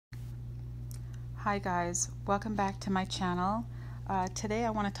Hi guys, welcome back to my channel. Today I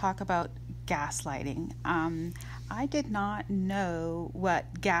want to talk about gaslighting. I did not know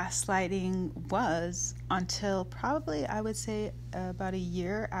what gaslighting was until probably I would say about a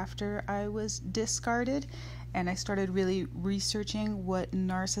year after I was discarded, and I started really researching what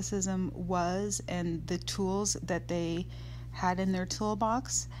narcissism was and the tools that they had in their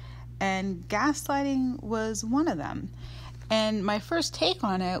toolbox, and gaslighting was one of them. And my first take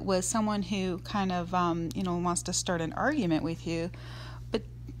on it was someone who kind of, wants to start an argument with you. But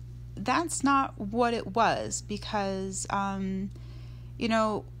that's not what it was because, my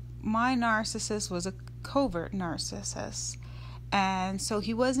narcissist was a covert narcissist. And so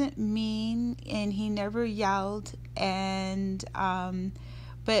he wasn't mean and he never yelled. But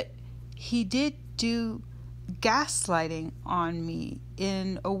he did do gaslighting on me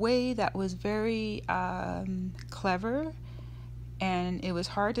in a way that was very clever. And it was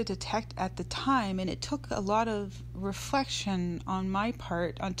hard to detect at the time, and it took a lot of reflection on my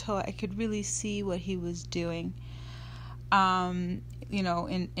part until I could really see what he was doing, in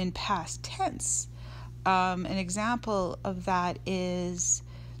past tense. An example of that is,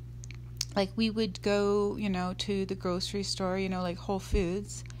 like, we would go, to the grocery store, like Whole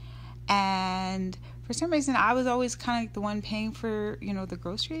Foods, and for some reason, I was always kind of like the one paying for, the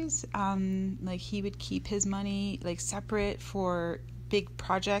groceries. Like he would keep his money like separate for big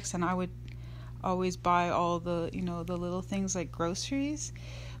projects, and I would always buy all the, the little things like groceries.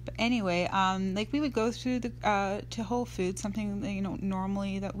 But anyway, like we would go through to Whole Foods, something,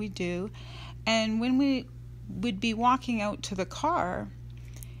 normally that we do. And when we would be walking out to the car,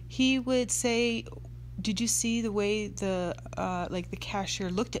 he would say, "Did you see the way the cashier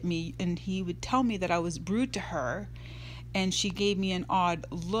looked at me?" And he would tell me that I was rude to her, and she gave me an odd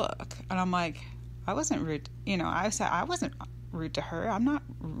look. And I'm like, I wasn't rude. I said I wasn't rude to her. I'm not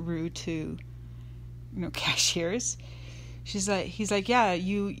rude to, cashiers. He's like, yeah,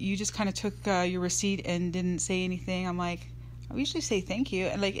 you just kind of took your receipt and didn't say anything. I'm like, I usually say thank you,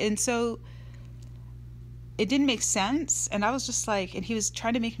 and so it didn't make sense. And I was just like, and he was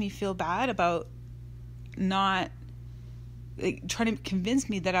trying to make me feel bad about not trying to convince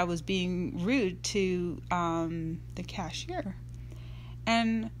me that I was being rude to the cashier.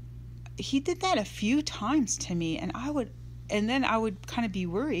 And he did that a few times to me, and then I would kind of be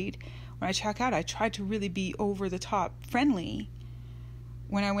worried when I check out. I tried to really be over the top friendly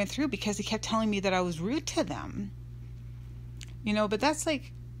when I went through because he kept telling me that I was rude to them. But that's an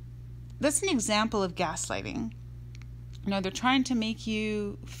example of gaslighting. They're trying to make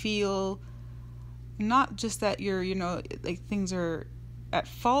you feel not just that you're, things are at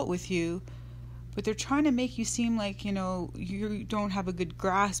fault with you, but they're trying to make you seem like, you don't have a good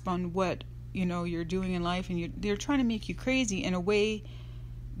grasp on what, you're doing in life, and they're trying to make you crazy in a way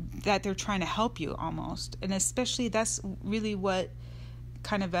that they're trying to help you almost. And especially that's really what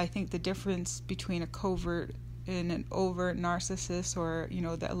kind of, I think, the difference between a covert and an overt narcissist, or,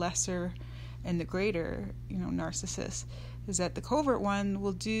 the lesser and the greater, narcissist, is that the covert one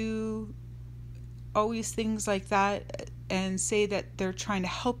will do always things like that and say that they're trying to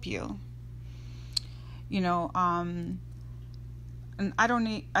help you. And I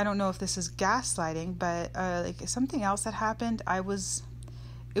don't know if this is gaslighting, but like something else that happened, it was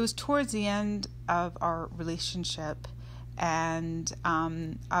towards the end of our relationship, and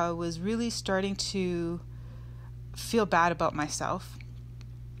I was really starting to feel bad about myself,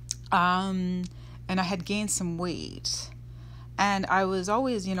 and I had gained some weight. And I was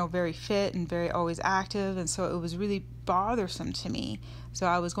always, very fit and very always active, and so it was really bothersome to me. So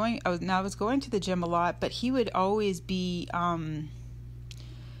I was going to the gym a lot, but he would always be,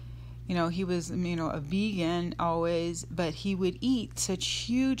 he was, a vegan always, but he would eat such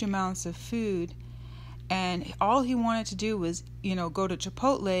huge amounts of food, and all he wanted to do was, go to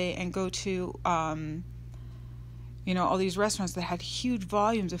Chipotle and go to, all these restaurants that had huge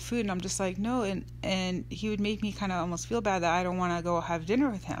volumes of food, and I'm just like, no, and he would make me kind of almost feel bad that I don't want to go have dinner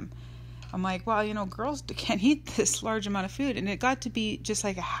with him. I'm like, well, girls can't eat this large amount of food, and it got to be just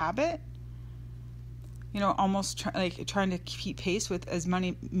like a habit, almost trying to keep pace with as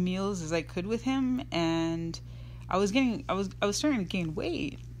many meals as I could with him, and I was starting to gain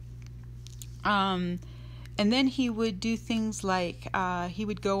weight. And then he would do things like he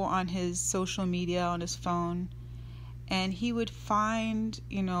would go on his social media on his phone, and he would find,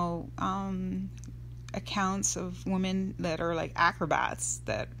 accounts of women that are like acrobats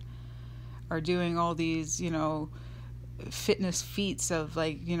that are doing all these, fitness feats of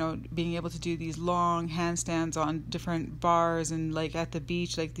like, being able to do these long handstands on different bars and like at the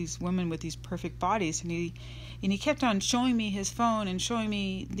beach, like these women with these perfect bodies. And he kept on showing me his phone and showing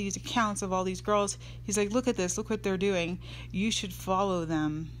me these accounts of all these girls. He's like, look at this, look what they're doing. You should follow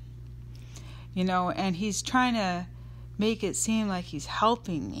them. And he's trying to make it seem like he's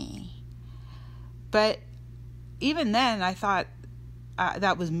helping me. But even then I thought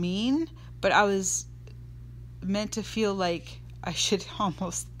that was mean, but I was meant to feel like I should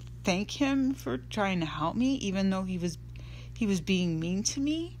almost thank him for trying to help me, even though he was being mean to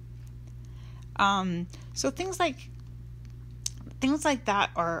me. So things like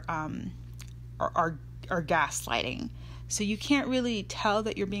that are gaslighting. So you can't really tell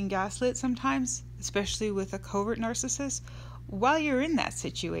that you're being gaslit sometimes, especially with a covert narcissist. While you're in that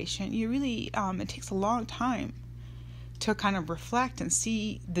situation, you really it takes a long time to kind of reflect and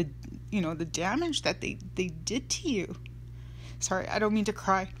see the damage that they did to you. Sorry, I don't mean to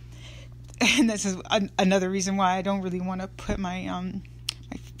cry. And this is another reason why I don't really want to put my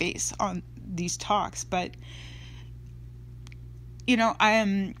my face on these talks. But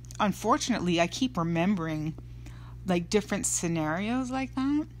unfortunately I keep remembering like different scenarios like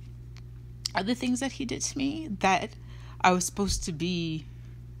that, other things that he did to me that I was supposed to be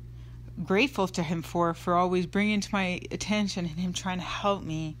grateful to him for always bringing to my attention and him trying to help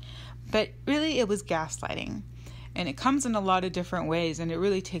me. But really it was gaslighting, and it comes in a lot of different ways, and it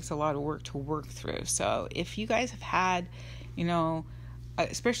really takes a lot of work to work through. So if you guys have had,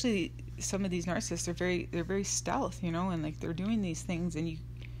 especially some of these narcissists, they're very stealth, and like they're doing these things, and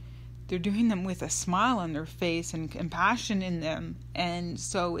they're doing them with a smile on their face and compassion in them, and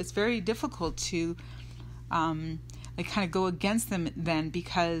so it's very difficult to like kind of go against them then,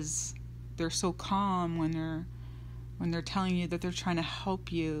 because they're so calm when they're telling you that they're trying to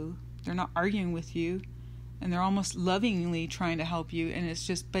help you. They're not arguing with you, and they're almost lovingly trying to help you. And it's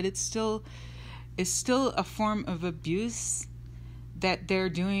still a form of abuse that they're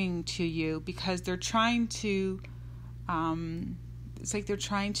doing to you, because they're trying to it's like they're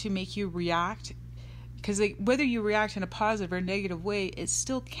trying to make you react, because like whether you react in a positive or negative way, it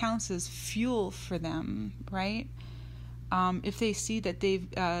still counts as fuel for them, right? If they see that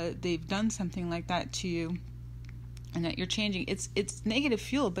they've done something like that to you and that you're changing, it's negative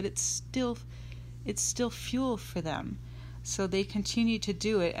fuel, but it's still fuel for them, so they continue to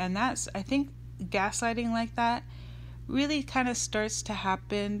do it. And that's, I think, gaslighting like that really kind of starts to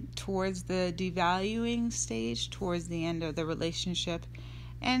happen towards the devaluing stage, towards the end of the relationship.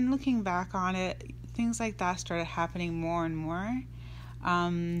 And looking back on it, things like that started happening more and more.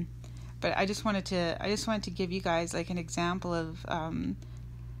 But I just wanted to give you guys like an example of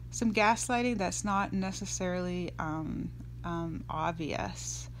some gaslighting that's not necessarily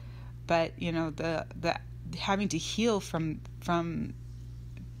obvious, but the having to heal from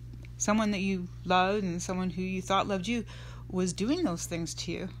someone that you loved and someone who you thought loved you was doing those things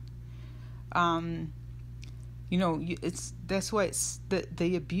to you. That's why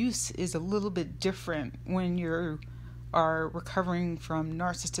the abuse is a little bit different when you are recovering from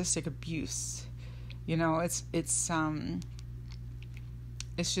narcissistic abuse.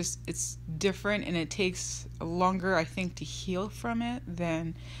 It's different, and it takes longer, I think, to heal from it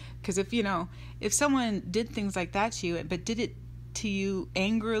than, because if someone did things like that to you, but did it to you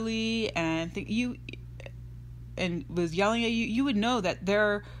angrily and was yelling at you, you would know that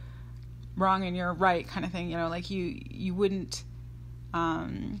they're wrong and you're right, kind of thing. Like you wouldn't, I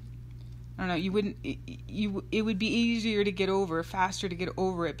don't know, you wouldn't, it would be easier to get over, faster to get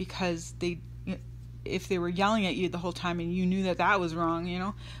over it, because if they were yelling at you the whole time and you knew that was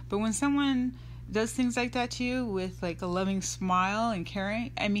wrong, But when someone does things like that to you with like a loving smile and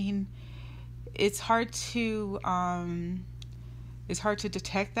caring, I mean, it's hard to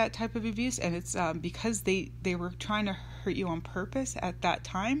detect that type of abuse, and it's because they were trying to hurt you on purpose at that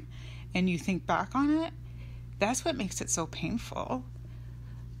time, and you think back on it, that's what makes it so painful.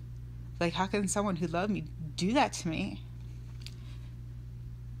 Like, how can someone who loved me do that to me?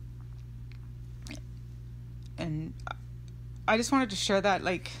 And I just wanted to share that,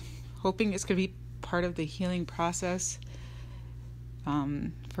 like, hoping it's going to be part of the healing process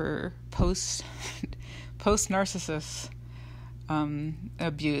for post narcissist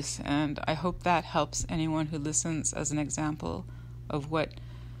abuse. And I hope that helps anyone who listens as an example of what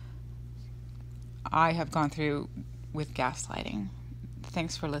I have gone through with gaslighting.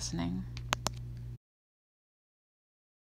 Thanks for listening.